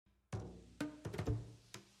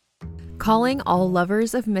Calling all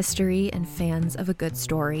lovers of mystery and fans of a good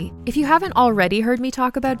story. If you haven't already heard me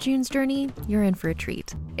talk about June's Journey, you're in for a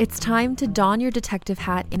treat. It's time to don your detective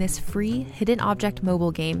hat in this free hidden object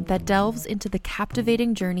mobile game that delves into the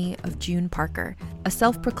captivating journey of June Parker, a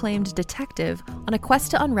self-proclaimed detective on a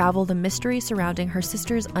quest to unravel the mystery surrounding her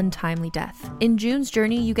sister's untimely death. In June's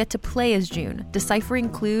Journey, you get to play as June, deciphering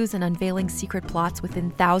clues and unveiling secret plots within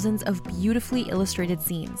thousands of beautifully illustrated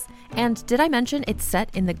scenes. And did I mention it's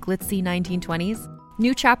set in the glitzy 1920s?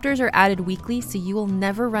 New chapters are added weekly, so you will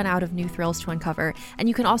never run out of new thrills to uncover, and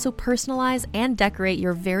you can also personalize and decorate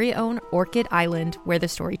your very own Orchid Island where the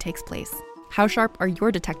story takes place. How sharp are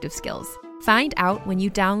your detective skills? Find out when you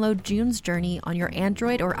download June's Journey on your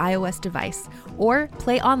Android or iOS device, or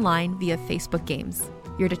play online via Facebook Games.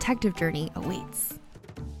 Your detective journey awaits.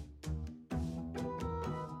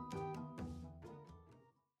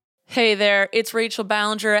 Hey there, it's Rachel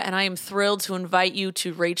Ballinger, and I am thrilled to invite you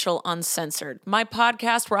to Rachel Uncensored, my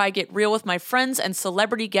podcast where I get real with my friends and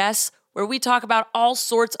celebrity guests, where we talk about all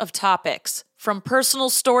sorts of topics. From personal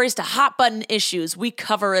stories to hot-button issues, we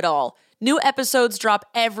cover it all. New episodes drop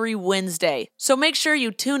every Wednesday, so make sure you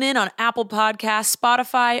tune in on Apple Podcasts,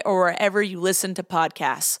 Spotify, or wherever you listen to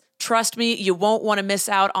podcasts. Trust me, you won't want to miss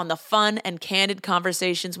out on the fun and candid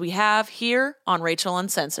conversations we have here on Rachel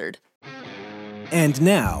Uncensored. And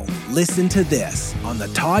now, listen to this on the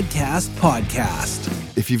Toddcast podcast.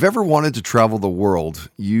 If you've ever wanted to travel the world,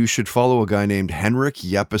 you should follow a guy named Henrik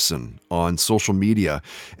Jeppesen on social media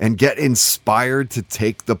and get inspired to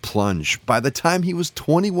take the plunge. By the time he was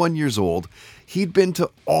 21 years old, he'd been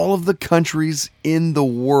to all of the countries in the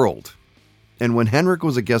world. And when Henrik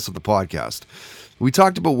was a guest of the podcast, we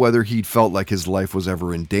talked about whether he'd felt like his life was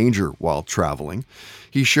ever in danger while traveling.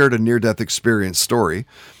 He shared a near-death experience story,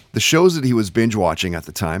 the shows that he was binge-watching at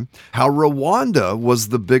the time, how Rwanda was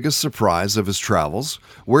the biggest surprise of his travels,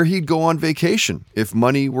 where he'd go on vacation if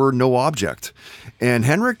money were no object. And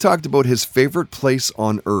Henrik talked about his favorite place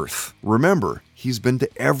on Earth. Remember, he's been to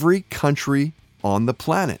every country on the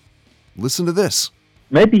planet. Listen to this.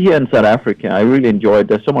 Maybe here in South Africa, I really enjoyed.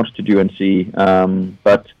 There's so much to do and see.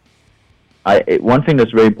 But one thing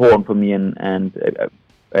that's very important for me and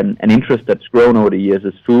an interest that's grown over the years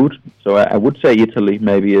is food. So I would say Italy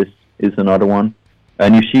maybe is another one.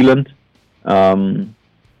 New Zealand,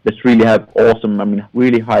 let's really have awesome,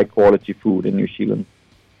 really high quality food in New Zealand.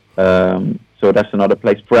 So that's another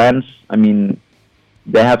place. France,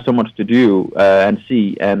 they have so much to do and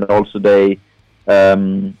see, and also they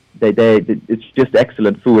it's just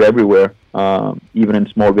excellent food everywhere, even in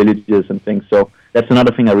small villages and things. So that's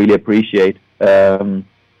another thing I really appreciate.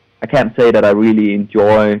 I can't say that I really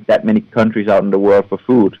enjoy that many countries out in the world for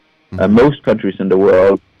food. Most countries in the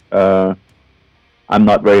world, I'm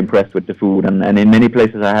not very impressed with the food. And in many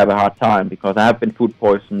places I have a hard time because I have been food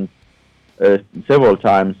poisoned several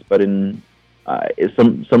times. But in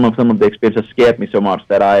some of the experiences scared me so much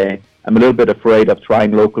that I'm a little bit afraid of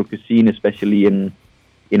trying local cuisine, especially in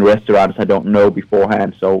restaurants I don't know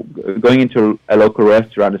beforehand. So going into a local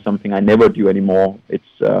restaurant is something I never do anymore.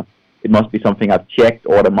 It must be something I've checked,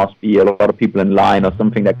 or there must be a lot of people in line or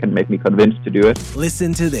something that can make me convinced to do it.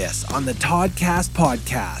 Listen to this on the Toddcast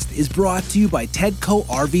podcast is brought to you by Tedco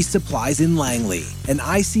RV Supplies in Langley, an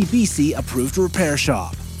ICBC approved repair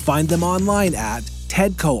shop. Find them online at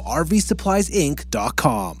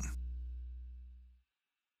tedcorvsuppliesinc.com.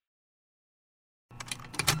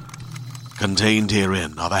 Contained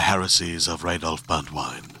herein are the heresies of Radolf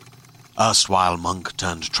Burntwine, erstwhile monk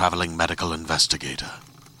turned traveling medical investigator.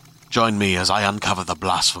 Join me as I uncover the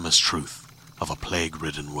blasphemous truth of a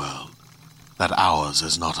plague-ridden world, that ours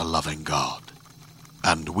is not a loving God,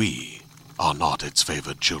 and we are not its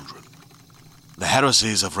favored children. The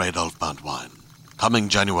Heresies of Radolf Burntwine, coming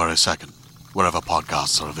January 2nd, wherever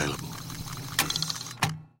podcasts are available.